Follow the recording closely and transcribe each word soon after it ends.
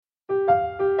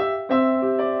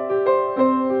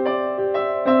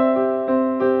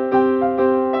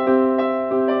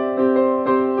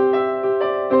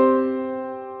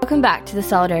Welcome back to the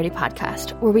Solidarity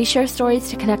Podcast, where we share stories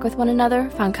to connect with one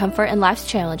another, find comfort in life's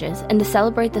challenges, and to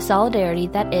celebrate the solidarity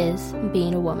that is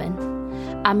being a woman.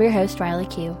 I'm your host, Riley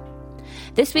Q.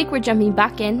 This week, we're jumping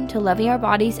back into loving our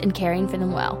bodies and caring for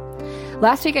them well.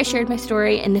 Last week, I shared my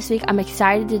story, and this week, I'm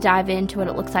excited to dive into what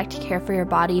it looks like to care for your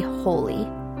body wholly.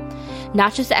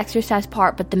 Not just the exercise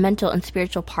part, but the mental and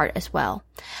spiritual part as well.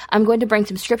 I'm going to bring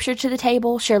some scripture to the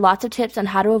table, share lots of tips on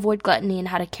how to avoid gluttony and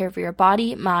how to care for your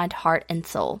body, mind, heart, and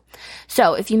soul.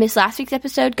 So if you missed last week's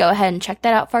episode, go ahead and check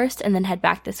that out first and then head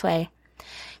back this way.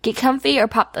 Get comfy or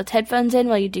pop those headphones in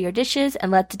while you do your dishes,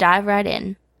 and let's dive right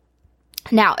in.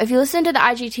 Now, if you listen to the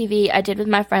IGTV I did with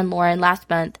my friend Lauren last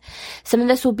month, some of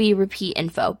this will be repeat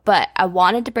info, but I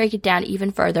wanted to break it down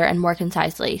even further and more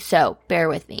concisely, so bear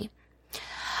with me.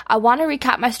 I want to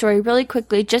recap my story really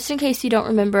quickly just in case you don't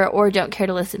remember or don't care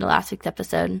to listen to last week's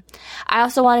episode. I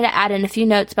also wanted to add in a few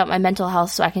notes about my mental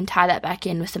health so I can tie that back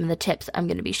in with some of the tips I'm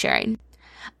going to be sharing.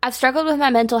 I've struggled with my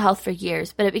mental health for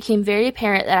years, but it became very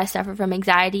apparent that I suffered from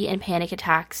anxiety and panic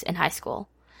attacks in high school.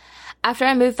 After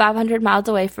I moved 500 miles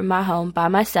away from my home by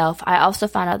myself, I also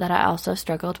found out that I also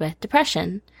struggled with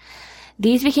depression.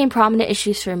 These became prominent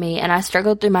issues for me, and I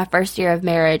struggled through my first year of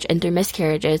marriage and through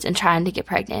miscarriages and trying to get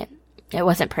pregnant. It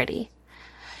wasn't pretty.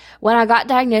 When I got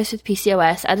diagnosed with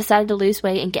PCOS, I decided to lose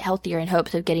weight and get healthier in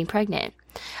hopes of getting pregnant.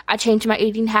 I changed my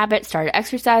eating habits, started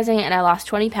exercising, and I lost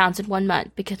 20 pounds in 1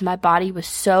 month because my body was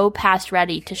so past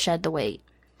ready to shed the weight.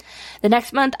 The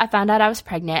next month, I found out I was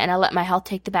pregnant, and I let my health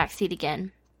take the back seat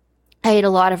again. I ate a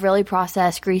lot of really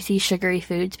processed, greasy, sugary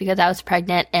foods because I was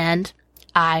pregnant, and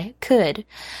I could.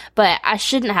 But I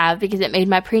shouldn't have because it made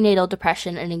my prenatal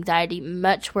depression and anxiety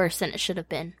much worse than it should have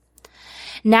been.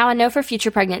 Now I know for future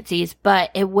pregnancies,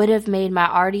 but it would have made my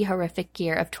already horrific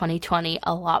year of 2020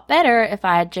 a lot better if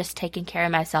I had just taken care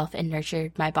of myself and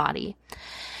nurtured my body.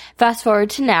 Fast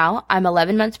forward to now, I'm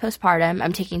 11 months postpartum,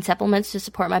 I'm taking supplements to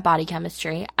support my body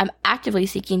chemistry, I'm actively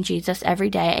seeking Jesus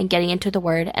every day and getting into the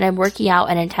Word, and I'm working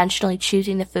out and intentionally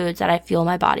choosing the foods that I fuel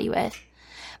my body with.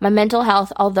 My mental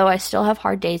health, although I still have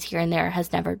hard days here and there,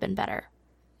 has never been better.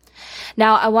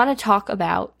 Now I want to talk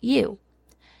about you.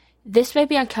 This may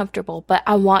be uncomfortable, but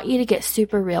I want you to get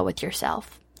super real with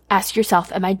yourself. Ask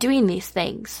yourself, am I doing these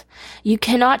things? You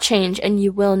cannot change and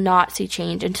you will not see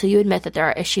change until you admit that there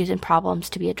are issues and problems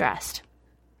to be addressed.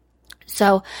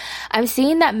 So I'm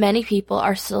seeing that many people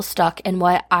are still stuck in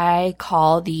what I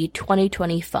call the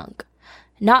 2020 funk.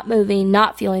 Not moving,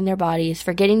 not feeling their bodies,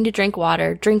 forgetting to drink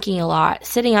water, drinking a lot,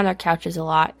 sitting on their couches a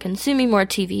lot, consuming more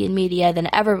TV and media than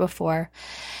ever before,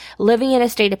 living in a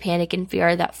state of panic and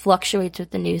fear that fluctuates with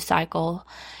the news cycle,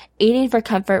 eating for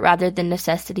comfort rather than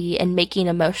necessity, and making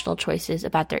emotional choices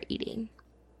about their eating.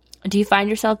 Do you find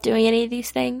yourself doing any of these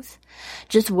things?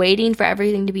 Just waiting for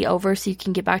everything to be over so you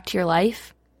can get back to your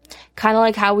life? Kind of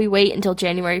like how we wait until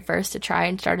January 1st to try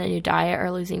and start a new diet or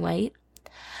losing weight?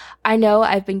 I know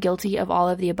I've been guilty of all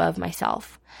of the above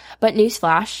myself, but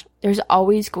newsflash, there's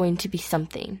always going to be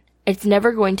something. It's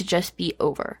never going to just be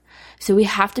over. So we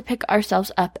have to pick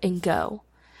ourselves up and go.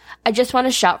 I just want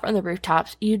to shout from the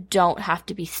rooftops, you don't have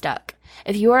to be stuck.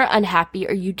 If you are unhappy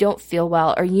or you don't feel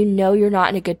well or you know you're not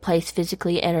in a good place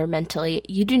physically and or mentally,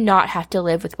 you do not have to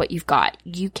live with what you've got.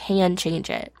 You can change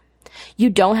it. You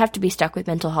don't have to be stuck with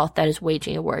mental health that is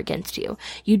waging a war against you.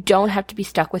 You don't have to be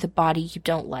stuck with a body you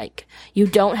don't like. You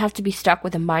don't have to be stuck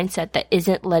with a mindset that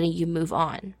isn't letting you move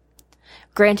on.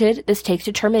 Granted, this takes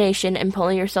determination and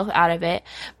pulling yourself out of it,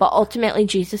 but ultimately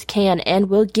Jesus can and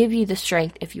will give you the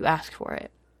strength if you ask for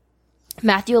it.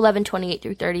 Matthew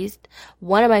 11:28-30 is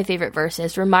one of my favorite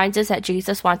verses, reminds us that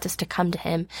Jesus wants us to come to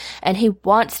him, and he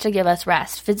wants to give us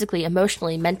rest, physically,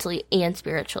 emotionally, mentally, and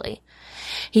spiritually.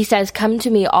 He says, "Come to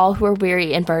me, all who are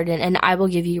weary and burdened, and I will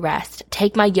give you rest.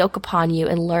 Take my yoke upon you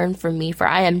and learn from me, for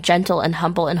I am gentle and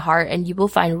humble in heart, and you will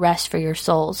find rest for your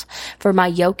souls. For my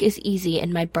yoke is easy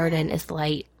and my burden is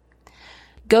light."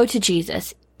 Go to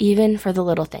Jesus, even for the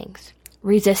little things.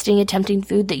 Resisting a tempting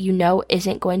food that you know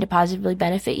isn't going to positively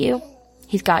benefit you?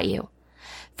 He's got you.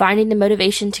 Finding the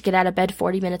motivation to get out of bed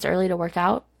 40 minutes early to work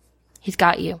out? He's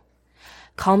got you.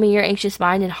 Calming your anxious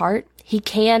mind and heart? He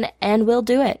can and will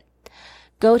do it.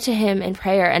 Go to him in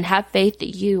prayer and have faith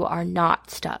that you are not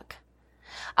stuck.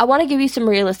 I want to give you some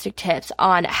realistic tips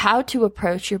on how to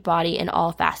approach your body in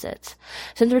all facets.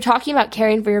 Since we're talking about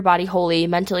caring for your body wholly,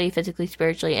 mentally, physically,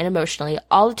 spiritually, and emotionally,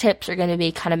 all the tips are going to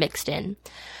be kind of mixed in.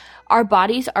 Our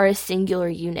bodies are a singular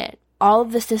unit. All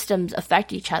of the systems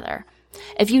affect each other.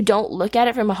 If you don't look at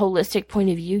it from a holistic point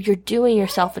of view, you're doing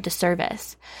yourself a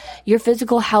disservice. Your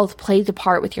physical health plays a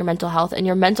part with your mental health, and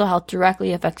your mental health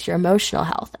directly affects your emotional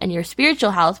health, and your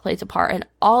spiritual health plays a part in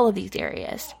all of these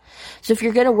areas. So if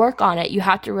you're going to work on it, you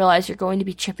have to realize you're going to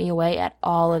be chipping away at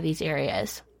all of these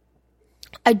areas.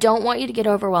 I don't want you to get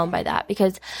overwhelmed by that,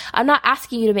 because I'm not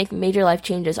asking you to make major life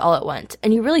changes all at once,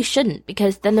 and you really shouldn't,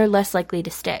 because then they're less likely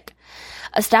to stick.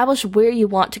 Establish where you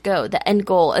want to go, the end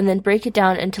goal, and then break it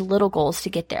down into little goals to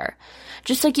get there.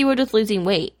 Just like you would with losing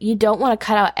weight, you don't want to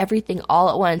cut out everything all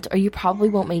at once, or you probably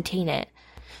won't maintain it.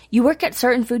 You work at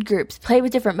certain food groups, play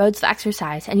with different modes of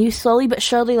exercise, and you slowly but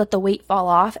surely let the weight fall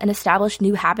off and establish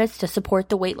new habits to support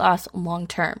the weight loss long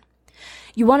term.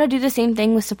 You want to do the same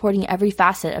thing with supporting every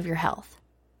facet of your health.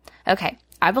 Okay,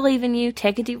 I believe in you.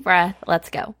 Take a deep breath. Let's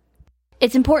go.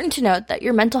 It's important to note that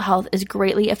your mental health is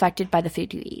greatly affected by the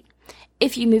food you eat.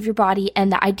 If you move your body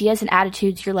and the ideas and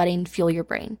attitudes you're letting fuel your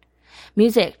brain.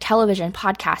 Music, television,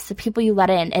 podcasts, the people you let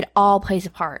in, it all plays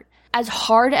a part. As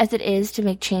hard as it is to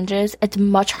make changes, it's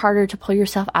much harder to pull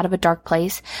yourself out of a dark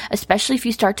place, especially if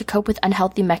you start to cope with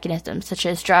unhealthy mechanisms such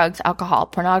as drugs, alcohol,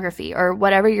 pornography, or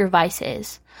whatever your vice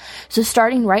is. So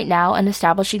starting right now and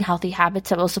establishing healthy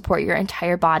habits that will support your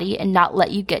entire body and not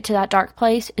let you get to that dark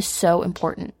place is so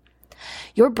important.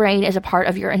 Your brain is a part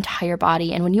of your entire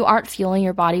body, and when you aren't fueling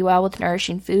your body well with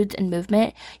nourishing foods and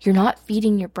movement, you're not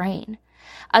feeding your brain.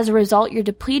 As a result, you're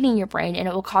depleting your brain, and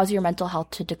it will cause your mental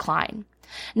health to decline.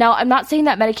 Now, I'm not saying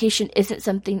that medication isn't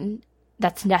something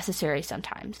that's necessary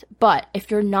sometimes, but if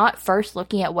you're not first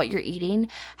looking at what you're eating,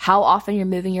 how often you're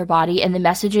moving your body, and the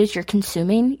messages you're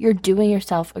consuming, you're doing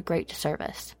yourself a great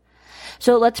disservice.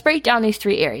 So let's break down these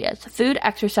three areas: food,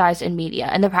 exercise, and media,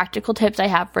 and the practical tips I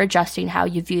have for adjusting how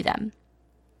you view them.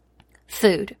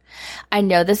 Food. I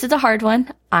know this is a hard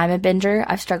one. I'm a binger.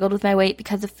 I've struggled with my weight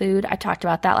because of food. I talked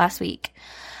about that last week.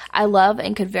 I love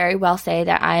and could very well say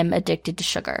that I am addicted to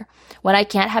sugar. When I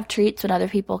can't have treats when other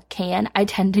people can, I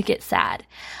tend to get sad.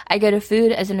 I go to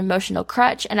food as an emotional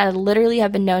crutch, and I literally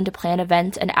have been known to plan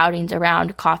events and outings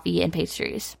around coffee and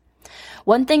pastries.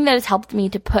 One thing that has helped me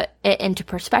to put it into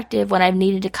perspective when I've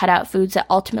needed to cut out foods that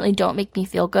ultimately don't make me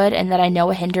feel good and that I know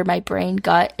will hinder my brain,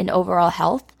 gut, and overall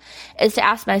health is to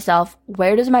ask myself,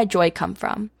 where does my joy come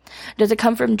from? Does it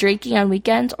come from drinking on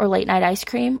weekends or late night ice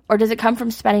cream? Or does it come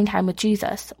from spending time with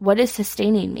Jesus? What is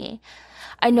sustaining me?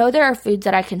 I know there are foods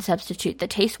that I can substitute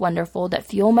that taste wonderful, that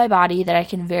fuel my body, that I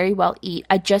can very well eat.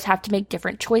 I just have to make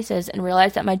different choices and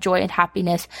realize that my joy and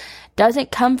happiness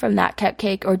doesn't come from that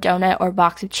cupcake or donut or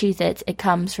box of Cheez-Its. It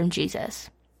comes from Jesus.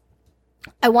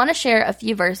 I want to share a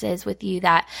few verses with you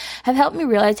that have helped me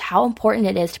realize how important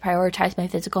it is to prioritize my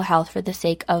physical health for the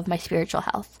sake of my spiritual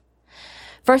health.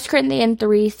 1 Corinthians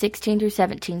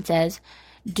 3:16-17 says,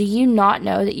 "Do you not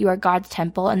know that you are God's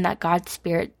temple and that God's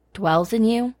Spirit dwells in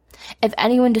you? If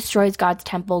anyone destroys God's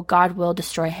temple, God will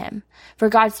destroy him. For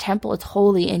God's temple is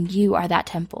holy, and you are that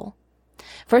temple."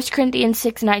 1 Corinthians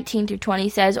 6:19-20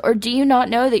 says, "Or do you not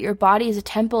know that your body is a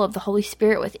temple of the Holy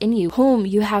Spirit within you, whom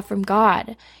you have from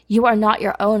God? You are not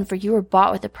your own, for you were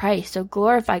bought with a price, so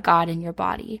glorify God in your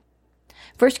body."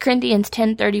 1 Corinthians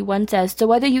 10:31 says, "So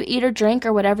whether you eat or drink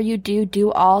or whatever you do,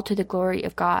 do all to the glory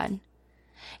of God."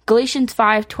 Galatians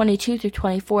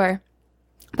 5:22-24,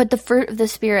 "But the fruit of the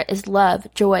Spirit is love,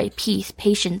 joy, peace,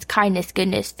 patience, kindness,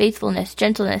 goodness, faithfulness,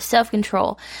 gentleness,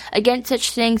 self-control. Against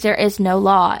such things there is no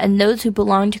law, and those who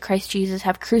belong to Christ Jesus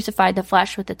have crucified the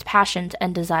flesh with its passions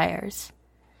and desires."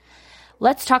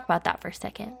 Let's talk about that for a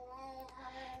second.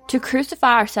 To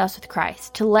crucify ourselves with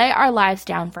Christ, to lay our lives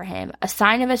down for Him, a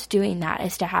sign of us doing that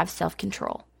is to have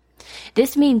self-control.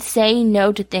 This means saying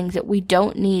no to things that we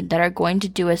don't need that are going to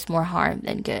do us more harm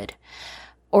than good,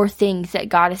 or things that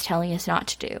God is telling us not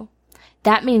to do.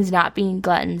 That means not being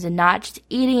gluttons and not just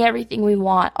eating everything we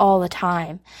want all the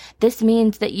time. This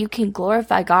means that you can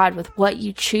glorify God with what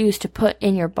you choose to put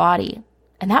in your body,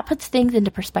 and that puts things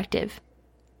into perspective.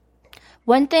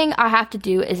 One thing I have to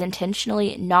do is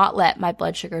intentionally not let my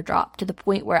blood sugar drop to the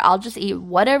point where I'll just eat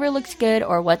whatever looks good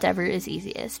or whatever is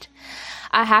easiest.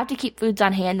 I have to keep foods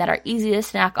on hand that are easy to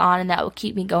snack on and that will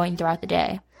keep me going throughout the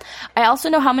day. I also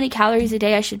know how many calories a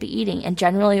day I should be eating and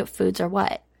generally what foods are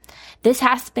what. This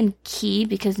has been key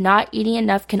because not eating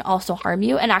enough can also harm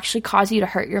you and actually cause you to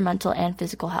hurt your mental and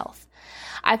physical health.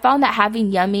 I found that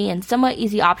having yummy and somewhat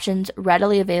easy options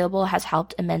readily available has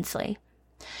helped immensely.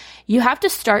 You have to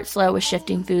start slow with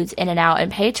shifting foods in and out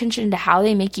and pay attention to how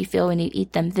they make you feel when you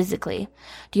eat them physically.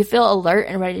 Do you feel alert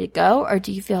and ready to go, or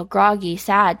do you feel groggy,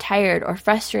 sad, tired, or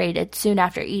frustrated soon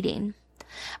after eating?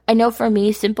 I know for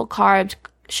me, simple carbs,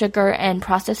 sugar, and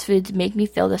processed foods make me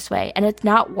feel this way, and it's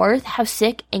not worth how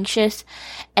sick, anxious,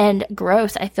 and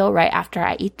gross I feel right after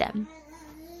I eat them.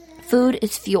 Food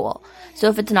is fuel, so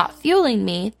if it's not fueling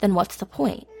me, then what's the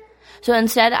point? So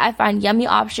instead, I find yummy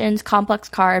options, complex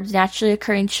carbs, naturally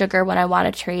occurring sugar when I want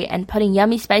a treat, and putting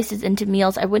yummy spices into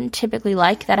meals I wouldn't typically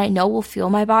like that I know will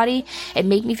fuel my body and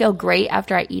make me feel great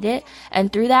after I eat it.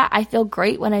 And through that, I feel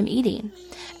great when I'm eating.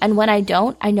 And when I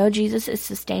don't, I know Jesus is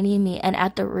sustaining me and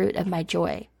at the root of my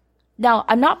joy. Now,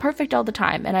 I'm not perfect all the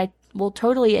time, and I will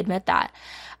totally admit that.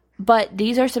 But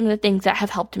these are some of the things that have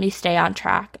helped me stay on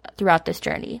track throughout this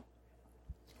journey.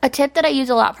 A tip that I use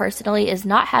a lot personally is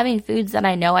not having foods that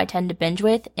I know I tend to binge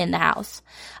with in the house.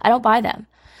 I don't buy them.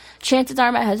 Chances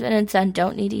are my husband and son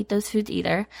don't need to eat those foods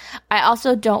either. I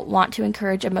also don't want to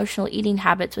encourage emotional eating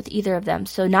habits with either of them,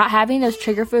 so not having those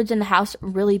trigger foods in the house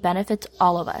really benefits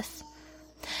all of us.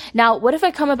 Now, what if I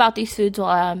come about these foods while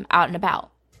I'm out and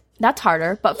about? That's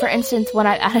harder, but for instance, when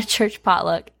I'm at a church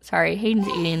potluck, sorry, Hayden's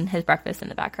eating his breakfast in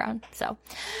the background. So,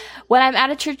 when I'm at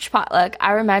a church potluck,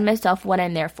 I remind myself what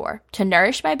I'm there for, to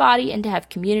nourish my body and to have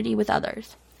community with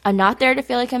others. I'm not there to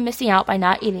feel like I'm missing out by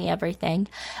not eating everything.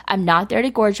 I'm not there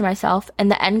to gorge myself, and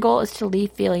the end goal is to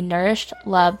leave feeling nourished,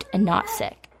 loved, and not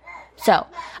sick. So,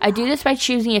 I do this by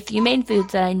choosing a few main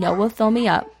foods that I know will fill me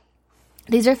up.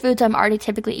 These are foods I'm already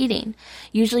typically eating,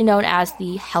 usually known as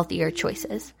the healthier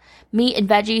choices. Meat and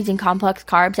veggies and complex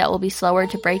carbs that will be slower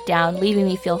to break down, leaving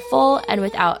me feel full and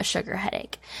without a sugar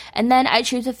headache. And then I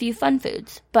choose a few fun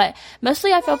foods, but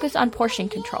mostly I focus on portion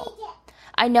control.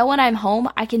 I know when I'm home,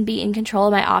 I can be in control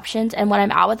of my options, and when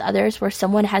I'm out with others where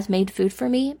someone has made food for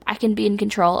me, I can be in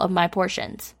control of my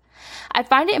portions. I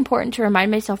find it important to remind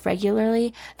myself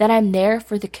regularly that I'm there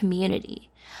for the community.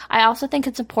 I also think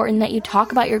it's important that you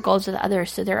talk about your goals with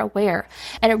others so they're aware,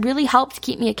 and it really helps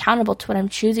keep me accountable to what I'm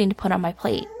choosing to put on my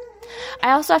plate.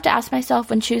 I also have to ask myself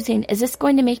when choosing, is this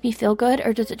going to make me feel good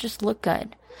or does it just look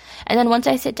good? And then once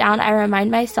I sit down, I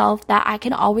remind myself that I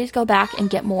can always go back and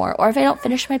get more, or if I don't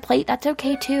finish my plate, that's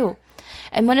okay too.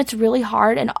 And when it's really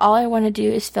hard and all I want to do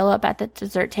is fill up at the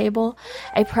dessert table,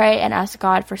 I pray and ask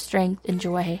God for strength and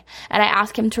joy. And I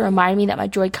ask Him to remind me that my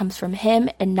joy comes from Him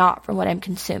and not from what I'm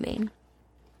consuming.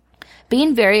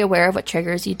 Being very aware of what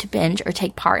triggers you to binge or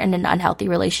take part in an unhealthy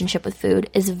relationship with food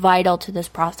is vital to this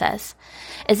process.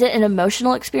 Is it an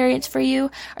emotional experience for you?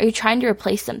 Are you trying to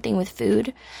replace something with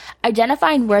food?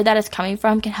 Identifying where that is coming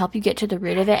from can help you get to the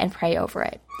root of it and pray over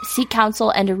it. Seek counsel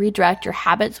and to redirect your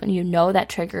habits when you know that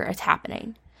trigger is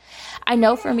happening. I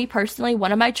know for me personally,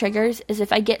 one of my triggers is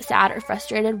if I get sad or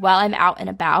frustrated while I'm out and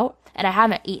about and I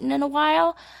haven't eaten in a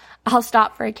while, I'll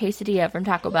stop for a quesadilla from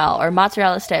Taco Bell or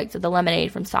mozzarella sticks or the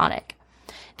lemonade from Sonic.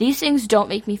 These things don't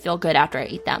make me feel good after I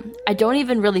eat them. I don't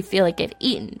even really feel like I've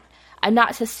eaten. I'm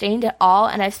not sustained at all,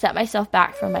 and I've set myself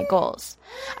back from my goals.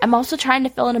 I'm also trying to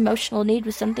fill an emotional need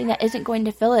with something that isn't going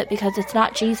to fill it because it's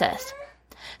not Jesus.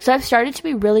 So I've started to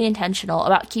be really intentional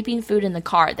about keeping food in the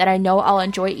car that I know I'll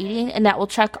enjoy eating and that will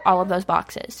check all of those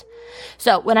boxes.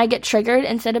 So when I get triggered,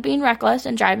 instead of being reckless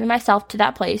and driving myself to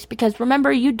that place, because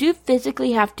remember, you do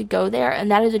physically have to go there, and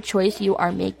that is a choice you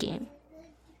are making.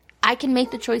 I can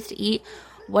make the choice to eat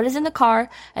what is in the car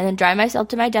and then drive myself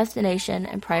to my destination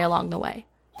and pray along the way.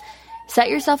 Set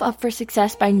yourself up for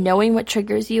success by knowing what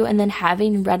triggers you and then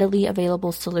having readily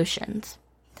available solutions.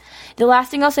 The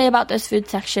last thing I'll say about this food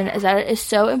section is that it is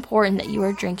so important that you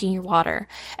are drinking your water.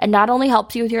 It not only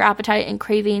helps you with your appetite and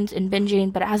cravings and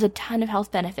binging, but it has a ton of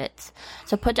health benefits.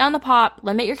 So put down the pop,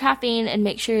 limit your caffeine, and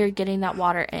make sure you're getting that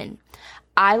water in.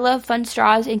 I love fun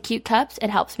straws and cute cups. It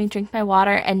helps me drink my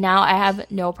water, and now I have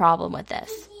no problem with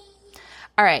this.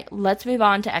 All right, let's move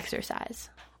on to exercise.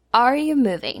 Are you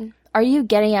moving? Are you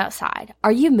getting outside?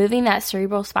 Are you moving that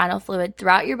cerebral spinal fluid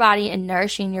throughout your body and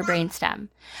nourishing your brainstem?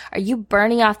 Are you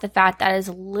burning off the fat that is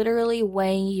literally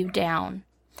weighing you down?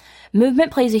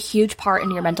 Movement plays a huge part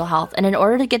in your mental health, and in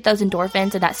order to get those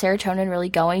endorphins and that serotonin really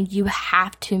going, you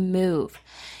have to move.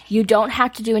 You don't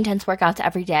have to do intense workouts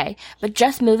every day, but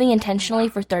just moving intentionally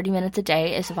for 30 minutes a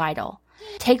day is vital.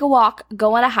 Take a walk,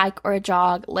 go on a hike or a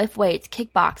jog, lift weights,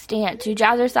 kickbox, dance, do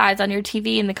jazzercise on your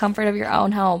TV in the comfort of your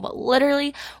own home. But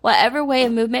literally, whatever way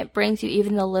of movement brings you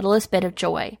even the littlest bit of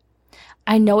joy.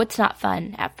 I know it's not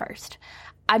fun at first.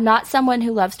 I'm not someone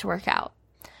who loves to work out.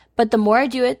 But the more I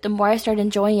do it, the more I start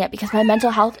enjoying it because my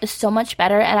mental health is so much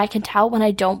better and I can tell when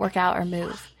I don't work out or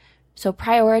move. So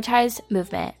prioritize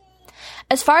movement.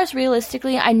 As far as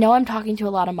realistically, I know I'm talking to a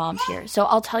lot of moms here, so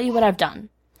I'll tell you what I've done.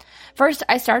 First,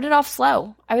 I started off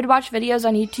slow. I would watch videos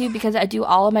on YouTube because I do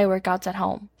all of my workouts at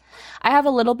home. I have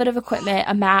a little bit of equipment,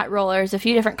 a mat, rollers, a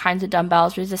few different kinds of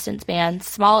dumbbells, resistance bands,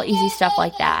 small, easy stuff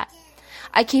like that.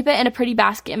 I keep it in a pretty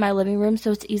basket in my living room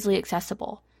so it's easily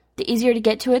accessible. The easier to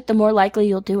get to it, the more likely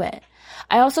you'll do it.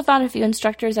 I also found a few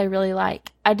instructors I really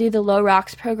like. I do the Low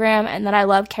Rocks program, and then I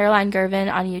love Caroline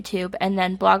Gervin on YouTube, and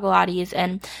then Blogilates,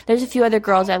 and there's a few other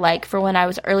girls I like for when I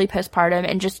was early postpartum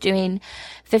and just doing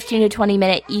 15 to 20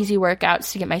 minute easy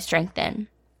workouts to get my strength in.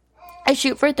 I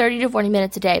shoot for 30 to 40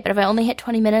 minutes a day, but if I only hit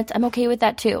 20 minutes, I'm okay with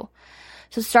that too.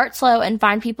 So start slow and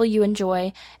find people you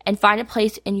enjoy, and find a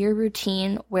place in your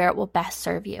routine where it will best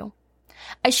serve you.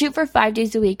 I shoot for 5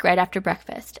 days a week right after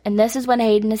breakfast, and this is when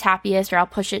Hayden is happiest, or I'll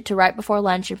push it to right before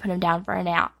lunch and put him down for a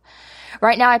nap.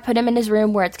 Right now I put him in his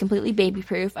room where it's completely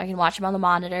baby-proof. I can watch him on the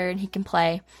monitor and he can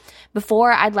play.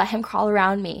 Before, I'd let him crawl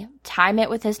around me, time it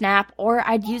with his nap, or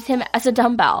I'd use him as a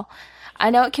dumbbell. I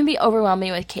know it can be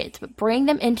overwhelming with kids, but bring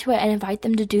them into it and invite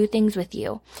them to do things with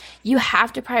you. You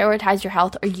have to prioritize your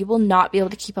health, or you will not be able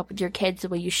to keep up with your kids the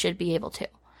way you should be able to.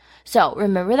 So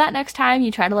remember that next time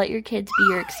you try to let your kids be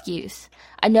your excuse.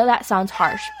 I know that sounds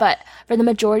harsh, but for the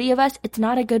majority of us, it's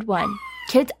not a good one.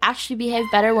 Kids actually behave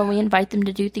better when we invite them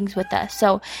to do things with us.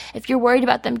 So if you're worried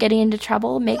about them getting into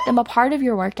trouble, make them a part of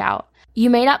your workout. You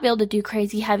may not be able to do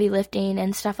crazy heavy lifting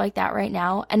and stuff like that right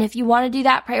now. And if you want to do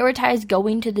that, prioritize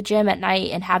going to the gym at night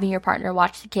and having your partner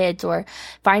watch the kids, or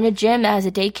find a gym that has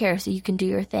a daycare so you can do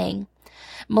your thing.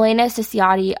 Milena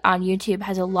Ciciotti on YouTube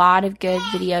has a lot of good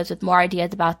videos with more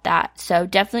ideas about that, so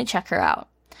definitely check her out.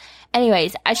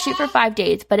 Anyways, I shoot for 5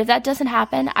 days, but if that doesn't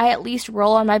happen, I at least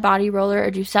roll on my body roller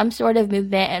or do some sort of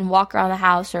movement and walk around the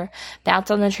house or bounce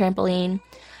on the trampoline.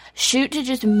 Shoot to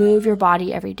just move your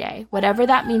body every day. Whatever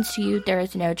that means to you, there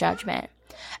is no judgment.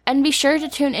 And be sure to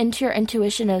tune into your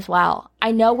intuition as well.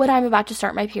 I know when I'm about to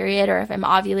start my period, or if I'm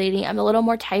ovulating, I'm a little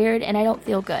more tired and I don't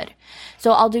feel good.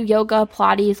 So I'll do yoga,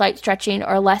 Pilates, light stretching,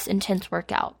 or a less intense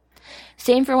workout.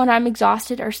 Same for when I'm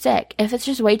exhausted or sick. If it's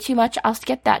just way too much, I'll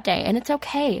skip that day, and it's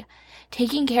okay.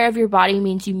 Taking care of your body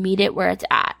means you meet it where it's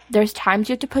at. There's times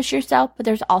you have to push yourself, but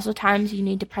there's also times you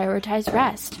need to prioritize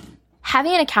rest.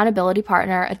 Having an accountability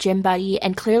partner, a gym buddy,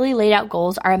 and clearly laid out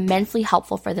goals are immensely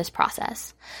helpful for this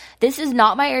process. This is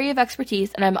not my area of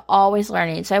expertise, and I'm always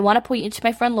learning, so I want to point you to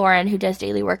my friend Lauren, who does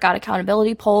daily workout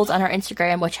accountability polls on her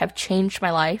Instagram, which have changed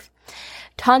my life.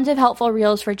 Tons of helpful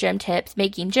reels for gym tips,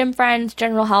 making gym friends,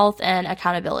 general health, and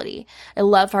accountability. I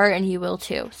love her, and you will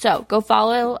too. So go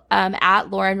follow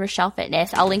at Lauren Rochelle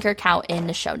Fitness. I'll link her account in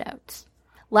the show notes.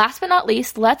 Last but not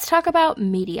least, let's talk about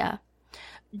media.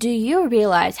 Do you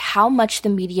realize how much the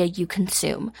media you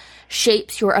consume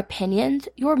shapes your opinions,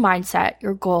 your mindset,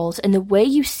 your goals, and the way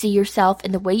you see yourself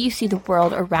and the way you see the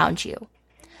world around you?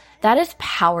 That is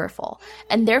powerful,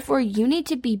 and therefore you need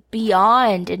to be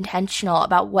beyond intentional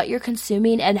about what you're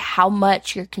consuming and how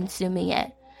much you're consuming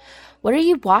it. What are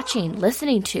you watching,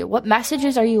 listening to? What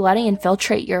messages are you letting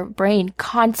infiltrate your brain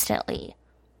constantly?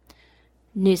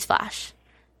 Newsflash.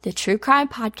 The true crime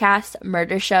podcasts,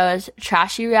 murder shows,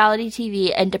 trashy reality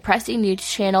TV, and depressing news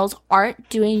channels aren't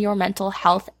doing your mental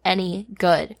health any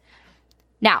good.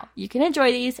 Now, you can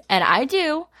enjoy these, and I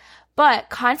do, but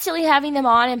constantly having them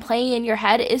on and playing in your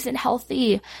head isn't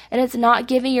healthy, and it's not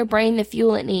giving your brain the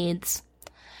fuel it needs.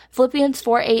 Philippians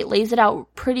 4:8 lays it out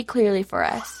pretty clearly for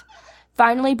us.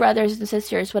 Finally, brothers and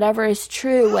sisters, whatever is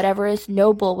true, whatever is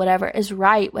noble, whatever is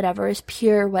right, whatever is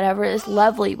pure, whatever is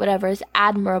lovely, whatever is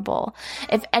admirable,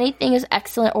 if anything is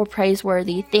excellent or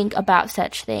praiseworthy, think about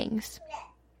such things.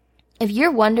 If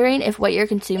you're wondering if what you're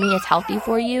consuming is healthy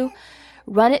for you,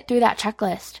 run it through that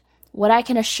checklist. What I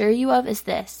can assure you of is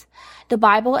this. The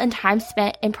Bible and time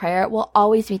spent in prayer will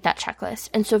always meet that checklist.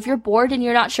 And so if you're bored and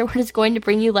you're not sure what is going to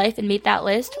bring you life and meet that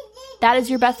list, that is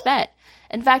your best bet.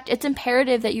 In fact, it's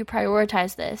imperative that you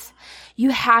prioritize this.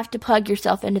 You have to plug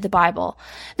yourself into the Bible.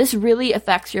 This really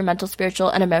affects your mental, spiritual,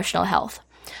 and emotional health.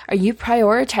 Are you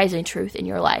prioritizing truth in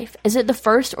your life? Is it the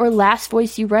first or last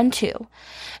voice you run to?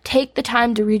 Take the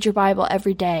time to read your Bible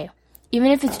every day. Even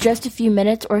if it's just a few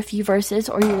minutes or a few verses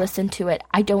or you listen to it,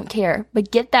 I don't care. But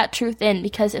get that truth in,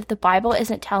 because if the Bible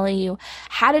isn't telling you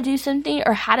how to do something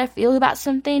or how to feel about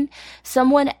something,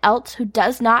 someone else who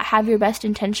does not have your best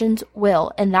intentions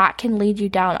will, and that can lead you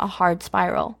down a hard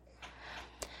spiral.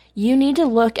 You need to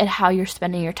look at how you're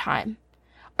spending your time.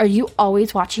 Are you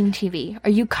always watching TV? Are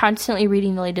you constantly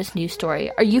reading the latest news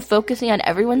story? Are you focusing on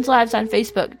everyone's lives on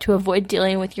Facebook to avoid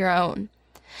dealing with your own?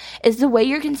 Is the way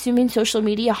you're consuming social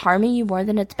media harming you more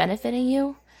than it's benefiting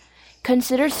you?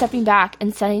 Consider stepping back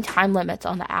and setting time limits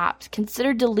on the apps.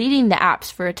 Consider deleting the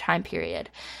apps for a time period.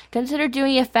 Consider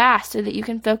doing a fast so that you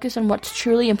can focus on what's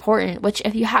truly important, which,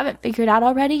 if you haven't figured out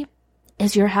already,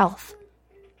 is your health.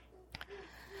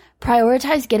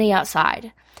 Prioritize getting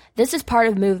outside. This is part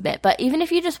of movement, but even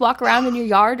if you just walk around in your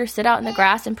yard or sit out in the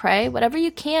grass and pray, whatever you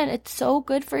can, it's so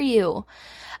good for you.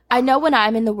 I know when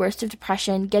I'm in the worst of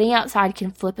depression, getting outside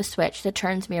can flip a switch that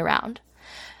turns me around.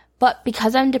 But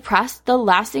because I'm depressed, the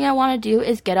last thing I want to do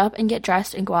is get up and get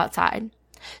dressed and go outside.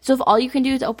 So if all you can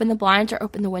do is open the blinds or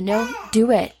open the window,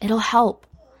 do it. It'll help.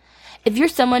 If you're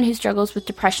someone who struggles with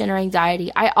depression or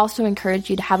anxiety, I also encourage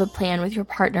you to have a plan with your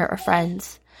partner or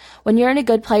friends. When you're in a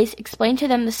good place, explain to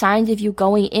them the signs of you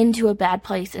going into a bad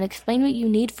place and explain what you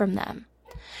need from them.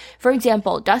 For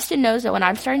example, Dustin knows that when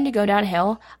I'm starting to go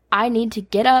downhill, I need to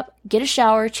get up, get a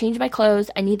shower, change my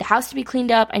clothes, I need the house to be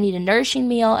cleaned up, I need a nourishing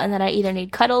meal, and then I either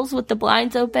need cuddles with the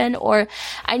blinds open, or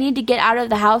I need to get out of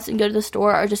the house and go to the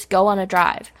store or just go on a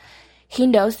drive. He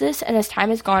knows this, and as time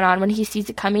has gone on, when he sees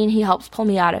it coming, he helps pull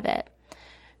me out of it.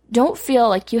 Don't feel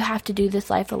like you have to do this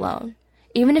life alone.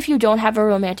 Even if you don't have a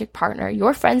romantic partner,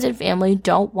 your friends and family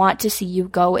don't want to see you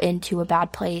go into a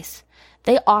bad place.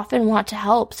 They often want to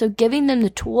help, so giving them the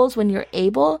tools when you're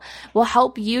able will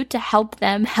help you to help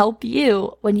them help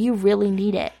you when you really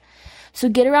need it. So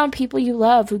get around people you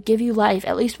love who give you life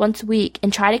at least once a week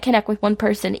and try to connect with one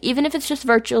person, even if it's just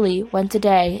virtually, once a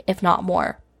day, if not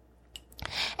more.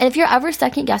 And if you're ever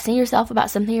second guessing yourself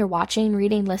about something you're watching,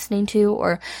 reading, listening to,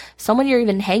 or someone you're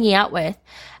even hanging out with,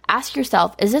 ask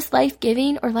yourself, is this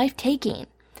life-giving or life-taking?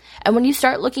 And when you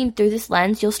start looking through this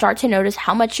lens, you'll start to notice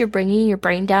how much you're bringing your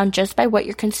brain down just by what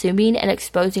you're consuming and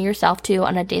exposing yourself to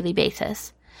on a daily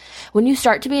basis. When you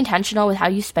start to be intentional with how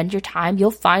you spend your time, you'll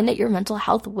find that your mental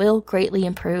health will greatly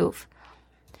improve.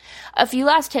 A few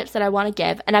last tips that I want to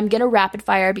give, and I'm going to rapid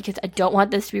fire because I don't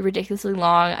want this to be ridiculously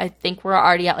long. I think we're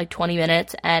already at like 20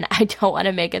 minutes, and I don't want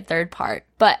to make a third part,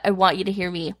 but I want you to hear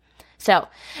me. So,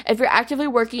 if you're actively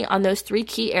working on those 3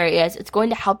 key areas, it's going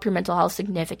to help your mental health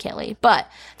significantly. But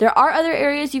there are other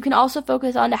areas you can also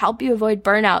focus on to help you avoid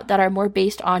burnout that are more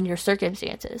based on your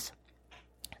circumstances.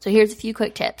 So here's a few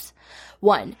quick tips.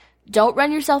 1, don't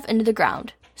run yourself into the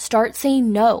ground. Start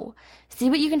saying no. See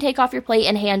what you can take off your plate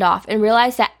and hand off, and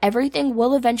realize that everything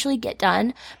will eventually get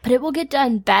done, but it will get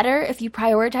done better if you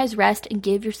prioritize rest and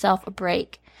give yourself a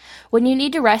break. When you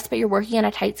need to rest but you're working on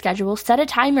a tight schedule, set a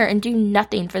timer and do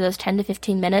nothing for those 10 to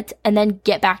 15 minutes and then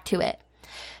get back to it.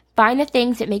 Find the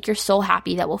things that make your soul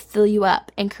happy that will fill you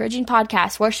up. Encouraging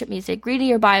podcasts, worship music, reading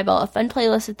your Bible, a fun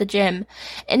playlist at the gym.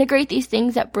 Integrate these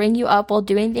things that bring you up while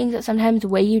doing things that sometimes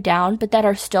weigh you down but that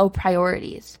are still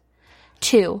priorities.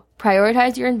 2,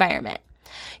 prioritize your environment.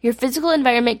 Your physical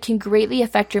environment can greatly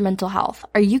affect your mental health.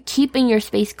 Are you keeping your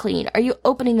space clean? Are you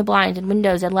opening the blinds and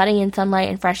windows and letting in sunlight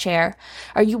and fresh air?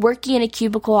 Are you working in a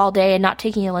cubicle all day and not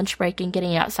taking a lunch break and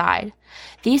getting outside?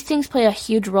 These things play a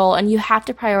huge role, and you have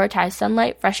to prioritize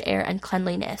sunlight, fresh air, and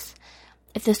cleanliness.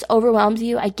 If this overwhelms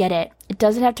you, I get it. It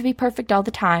doesn't have to be perfect all the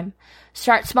time.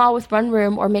 Start small with 1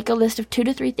 room, or make a list of 2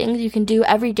 to 3 things you can do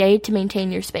every day to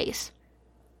maintain your space.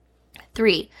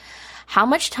 3, how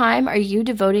much time are you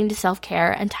devoting to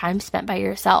self-care and time spent by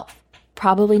yourself?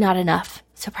 Probably not enough,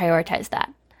 so prioritize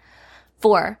that.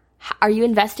 4, are you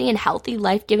investing in healthy,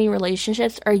 life-giving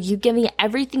relationships, or are you giving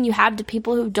everything you have to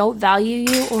people who don't value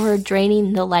you or who are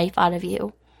draining the life out of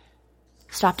you?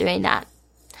 Stop doing that.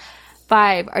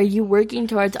 5, are you working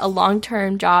towards a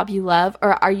long-term job you love,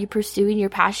 or are you pursuing your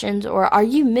passions, or are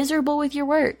you miserable with your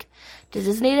work? Does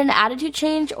this need an attitude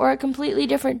change or a completely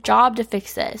different job to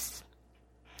fix this?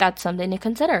 That's something to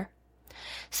consider.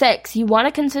 6, you want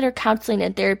to consider counseling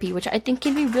and therapy, which I think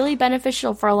can be really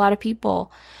beneficial for a lot of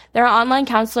people. There are online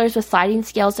counselors with sliding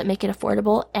scales that make it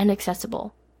affordable and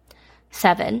accessible.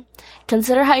 7,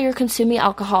 consider how you're consuming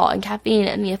alcohol and caffeine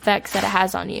and the effects that it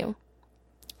has on you.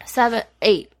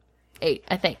 8,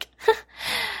 I think.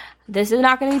 This is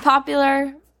not going to be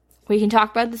popular. We can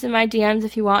talk about this in my DMs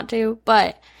if you want to,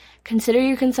 but consider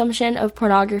your consumption of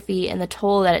pornography and the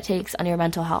toll that it takes on your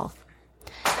mental health.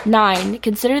 9,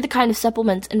 consider the kind of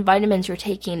supplements and vitamins you're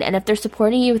taking, and if they're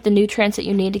supporting you with the nutrients that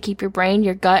you need to keep your brain,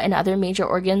 your gut, and other major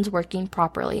organs working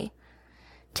properly.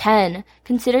 10,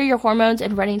 consider your hormones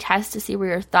and running tests to see where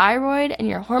your thyroid and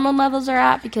your hormone levels are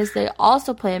at, because they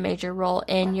also play a major role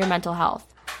in your mental health.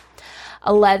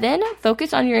 11,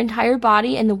 focus on your entire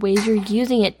body and the ways you're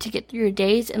using it to get through your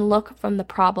days and look from the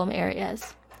problem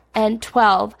areas. And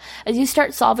 12, as you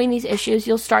start solving these issues,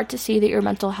 you'll start to see that your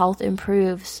mental health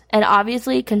improves. And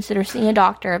obviously, consider seeing a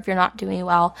doctor if you're not doing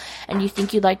well and you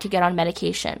think you'd like to get on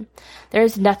medication.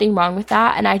 There's nothing wrong with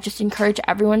that, and I just encourage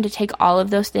everyone to take all of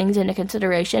those things into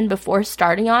consideration before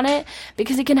starting on it,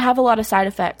 because it can have a lot of side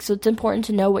effects, so it's important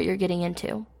to know what you're getting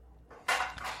into.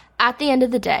 At the end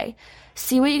of the day,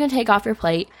 see what you can take off your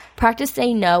plate, practice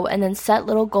saying no, and then set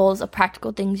little goals of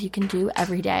practical things you can do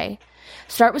every day.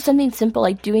 Start with something simple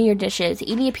like doing your dishes,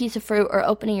 eating a piece of fruit, or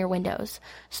opening your windows.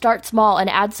 Start small and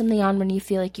add something on when you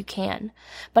feel like you can.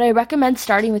 But I recommend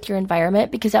starting with your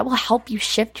environment because that will help you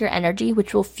shift your energy,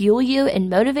 which will fuel you and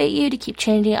motivate you to keep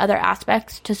changing other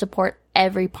aspects to support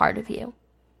every part of you.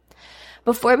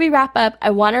 Before we wrap up,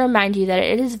 I want to remind you that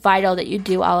it is vital that you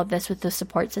do all of this with the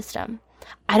support system.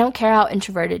 I don't care how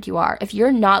introverted you are. If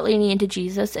you're not leaning into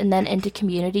Jesus and then into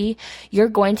community, you're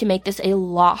going to make this a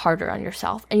lot harder on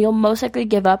yourself, and you'll most likely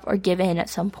give up or give in at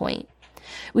some point.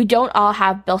 We don't all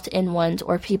have built-in ones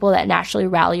or people that naturally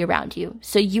rally around you,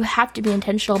 so you have to be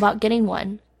intentional about getting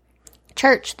one.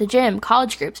 Church, the gym,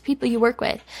 college groups, people you work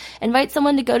with. Invite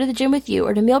someone to go to the gym with you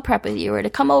or to meal prep with you or to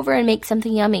come over and make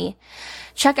something yummy.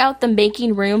 Check out the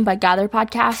Making Room by Gather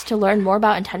podcast to learn more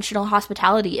about intentional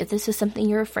hospitality if this is something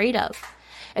you're afraid of.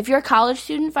 If you're a college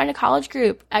student, find a college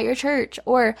group at your church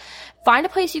or find a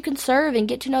place you can serve and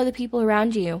get to know the people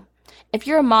around you. If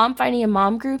you're a mom, finding a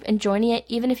mom group and joining it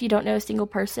even if you don't know a single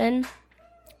person,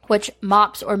 which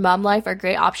MOPS or Mom Life are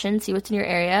great options, see what's in your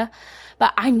area.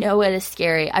 But I know it is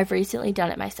scary. I've recently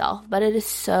done it myself, but it is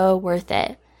so worth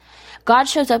it. God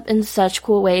shows up in such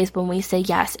cool ways when we say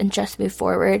yes and just move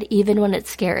forward, even when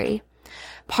it's scary.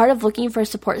 Part of looking for a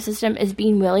support system is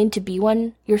being willing to be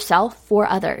one yourself for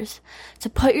others. To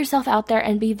put yourself out there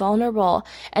and be vulnerable.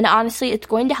 And honestly, it's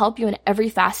going to help you in every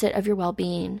facet of your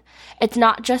well-being. It's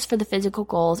not just for the physical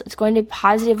goals. It's going to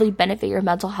positively benefit your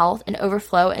mental health and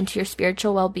overflow into your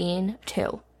spiritual well-being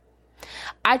too.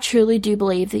 I truly do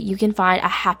believe that you can find a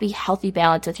happy, healthy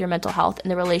balance with your mental health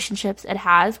and the relationships it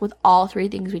has with all three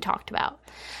things we talked about.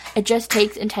 It just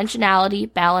takes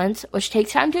intentionality, balance, which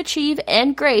takes time to achieve,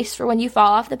 and grace for when you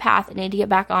fall off the path and need to get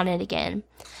back on it again.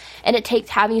 And it takes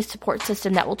having a support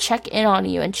system that will check in on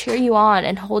you and cheer you on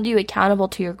and hold you accountable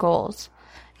to your goals.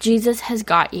 Jesus has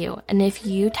got you, and if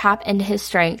you tap into his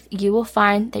strength, you will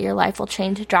find that your life will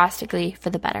change drastically for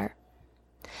the better.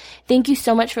 Thank you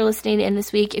so much for listening in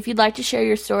this week. If you'd like to share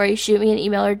your story, shoot me an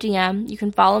email or DM. You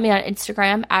can follow me on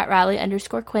Instagram at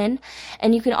Riley_Quinn.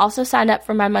 And you can also sign up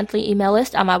for my monthly email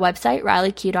list on my website,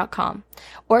 RileyQ.com,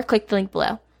 or click the link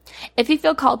below. If you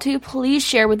feel called to, please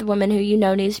share with the woman who you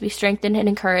know needs to be strengthened and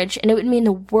encouraged. And it would mean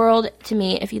the world to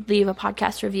me if you'd leave a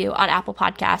podcast review on Apple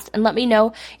Podcasts and let me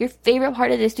know your favorite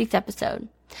part of this week's episode.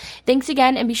 Thanks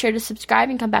again, and be sure to subscribe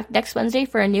and come back next Wednesday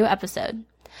for a new episode.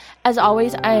 As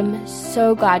always, I am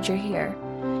so glad you're here.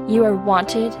 You are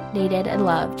wanted, needed, and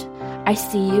loved. I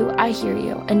see you, I hear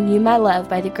you, and you, my love,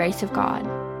 by the grace of God.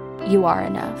 You are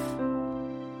enough.